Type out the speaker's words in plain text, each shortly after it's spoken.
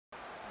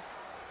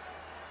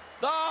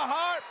the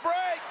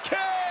Heartbreak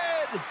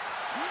Kid,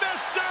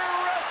 Mr.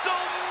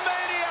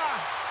 WrestleMania.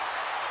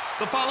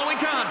 The following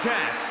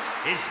contest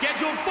is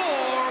scheduled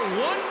for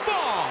one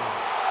fall.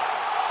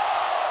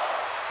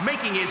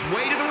 Making his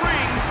way to the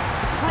ring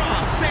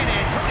from San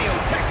Antonio,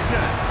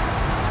 Texas,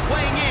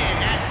 weighing in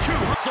at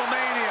 200.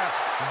 WrestleMania,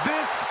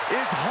 this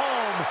is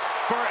home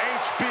for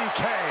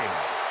HBK.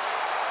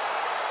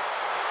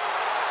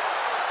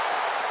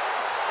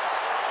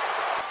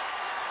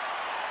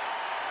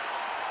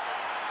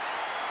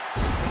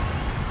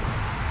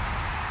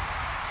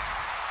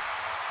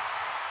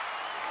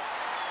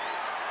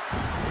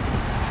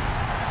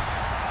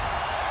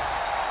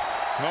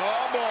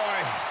 Oh boy,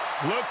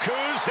 look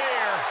who's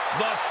here.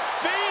 The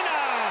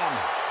Phenom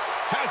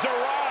has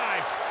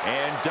arrived.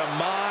 And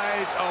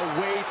demise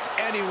awaits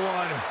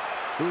anyone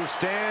who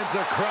stands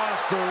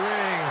across the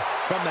ring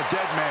from the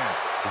dead man.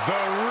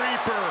 The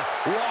Reaper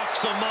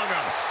walks among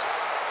us.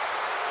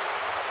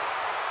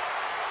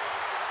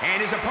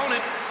 And his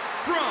opponent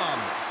from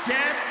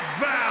Death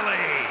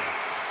Valley,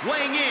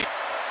 weighing in.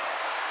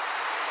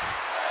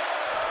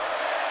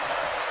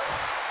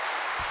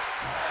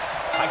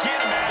 I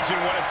can't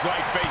imagine what it's like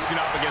facing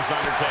up against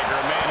Undertaker,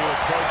 a man who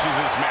approaches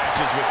his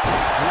matches with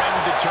grim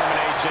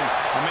determination,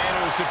 a man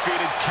who has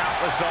defeated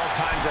countless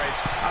all-time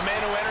greats, a man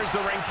who enters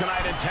the ring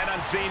tonight intent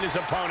on seeing his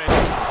opponent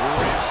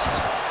rest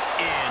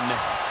in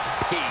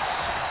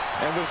peace.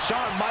 And with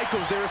Shawn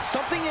Michaels, there is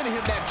something in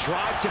him that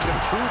drives him to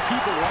prove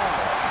people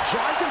wrong,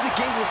 drives him to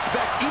gain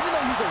respect, even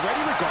though he's already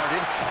regarded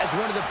as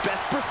one of the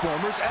best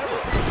performers ever.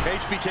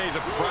 HBK is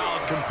a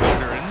proud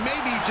competitor, and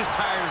maybe he's just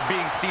tired of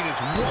being seen as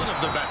one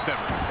of the best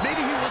ever. Maybe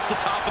he wants the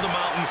top of the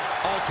mountain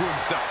all to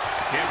himself.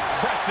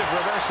 Impressive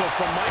reversal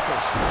from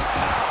Michaels.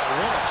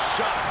 Wow, what a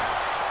shot.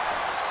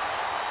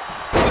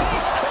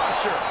 Face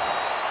crusher.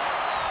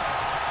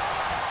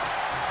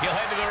 He'll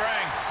head to the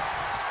ring.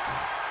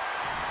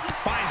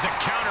 Finds a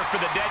counter for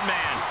the dead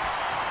man.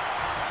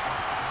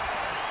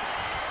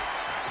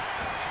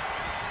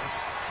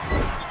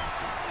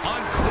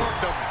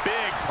 Uncorked a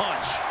big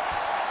punch.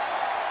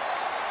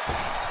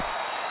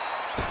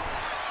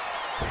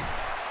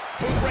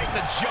 Boot right in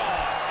the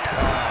jaw.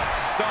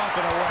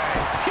 Stomping away.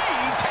 He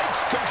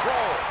takes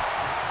control.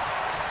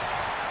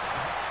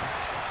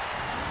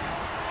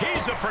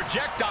 He's a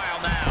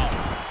projectile now.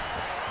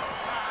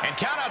 And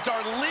countouts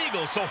are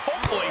legal, so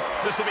hopefully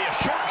this will be a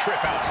short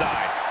trip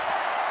outside.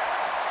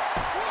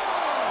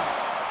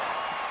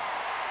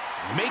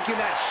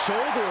 Making that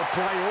shoulder a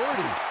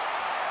priority.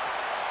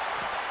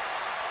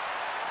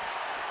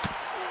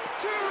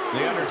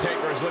 The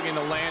Undertaker is looking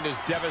to land his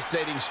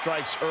devastating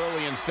strikes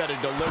early and set a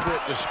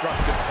deliberate,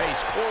 destructive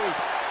pace. Corey,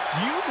 do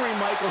you agree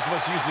Michaels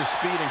must use his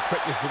speed and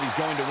quickness if he's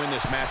going to win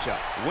this matchup?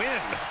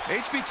 Win.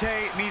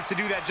 HBK needs to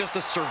do that just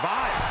to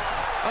survive.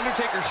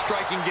 Undertaker's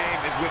striking game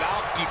is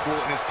without equal,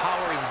 and his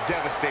power is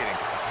devastating.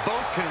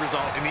 Both can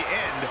result in the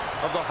end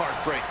of the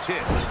Heartbreak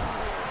Kid.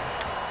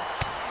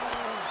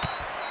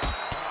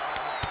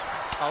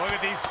 Oh, look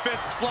at these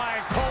fists flying.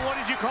 Cole, what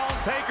did you call him,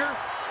 Taker?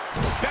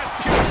 Best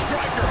pure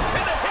striker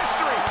in the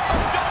history of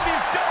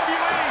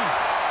WWE.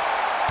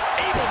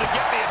 Able to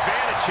get the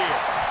advantage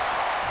here.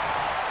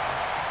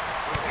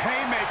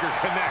 Haymaker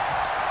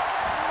connects.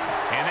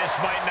 And this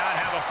might not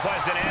have a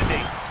pleasant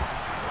ending.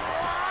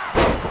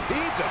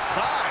 Heave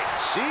aside.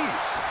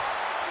 Jeez.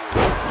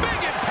 Big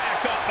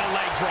impact off the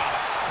leg drop.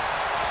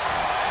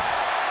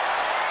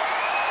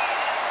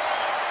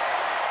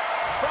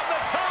 From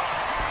the top.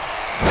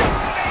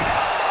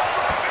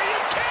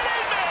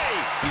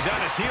 He's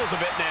on his heels a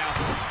bit now.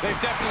 They've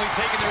definitely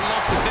taken their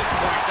lumps at this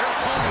point. Their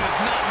opponent is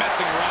not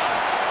messing around.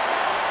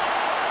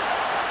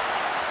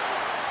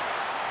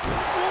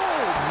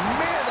 Oh,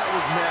 man, that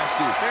was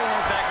nasty. They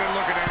weren't that good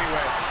looking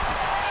anyway.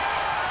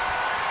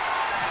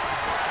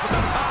 From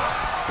the top.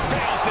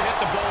 Fails to hit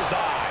the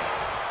bullseye.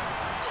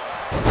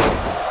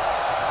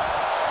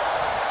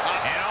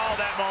 And all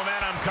that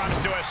momentum comes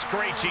to a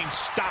screeching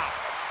stop.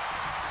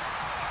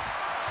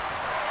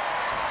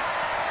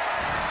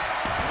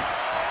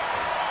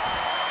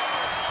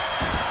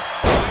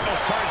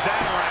 Turns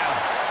that around.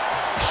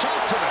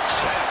 Shot to the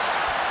chest.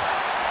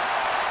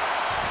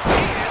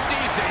 And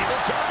he's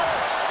able to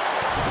reverse.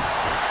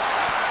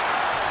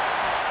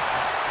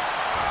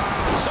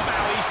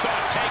 Somehow he saw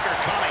Taker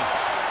coming.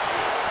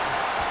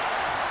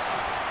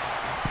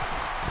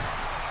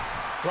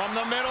 From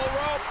the middle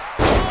rope.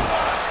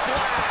 What a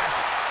splash.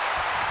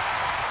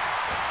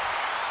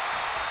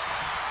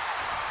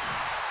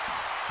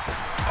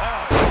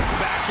 Oh,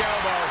 back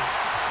elbow.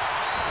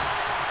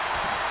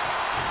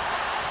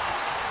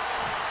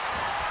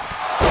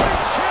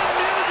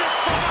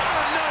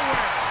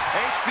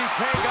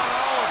 HBK got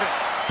all of it.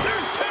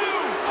 There's two!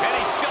 And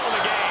he's still in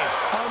the game.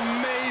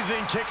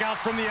 Amazing kick out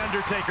from The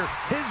Undertaker.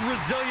 His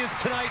resilience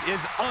tonight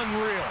is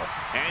unreal.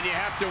 And you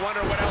have to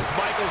wonder what else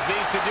Michaels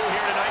needs to do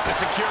here tonight to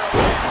secure a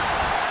win.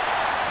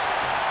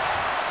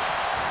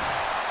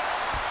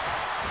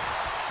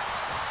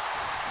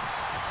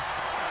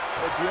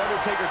 What's The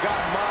Undertaker got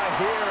in mind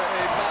here?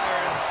 Hey,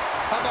 Byron,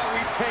 how about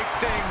we take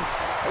things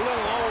a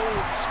little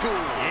old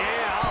school?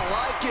 Yeah, I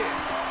like it.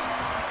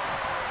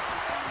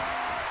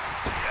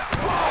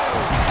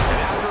 And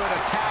after an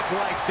attack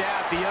like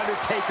that, the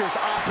Undertaker's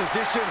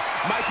opposition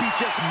might be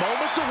just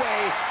moments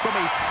away from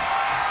a...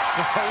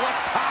 What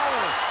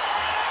power!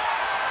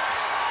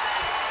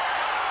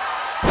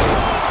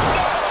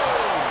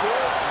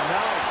 Good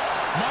night.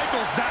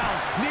 Michaels down.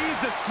 Needs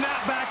to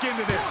snap back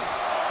into this.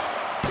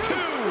 2.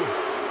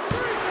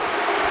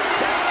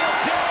 That'll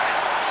do it.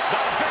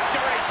 The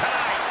victory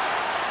tonight.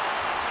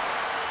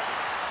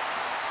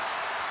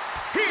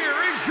 Here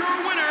is your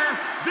winner,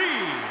 the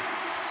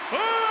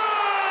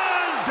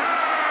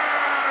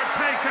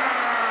Undertaker!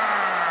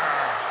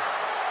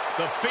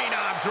 The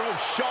Phenom drove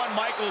Shawn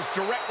Michaels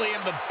directly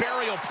in the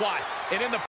burial plot, and in the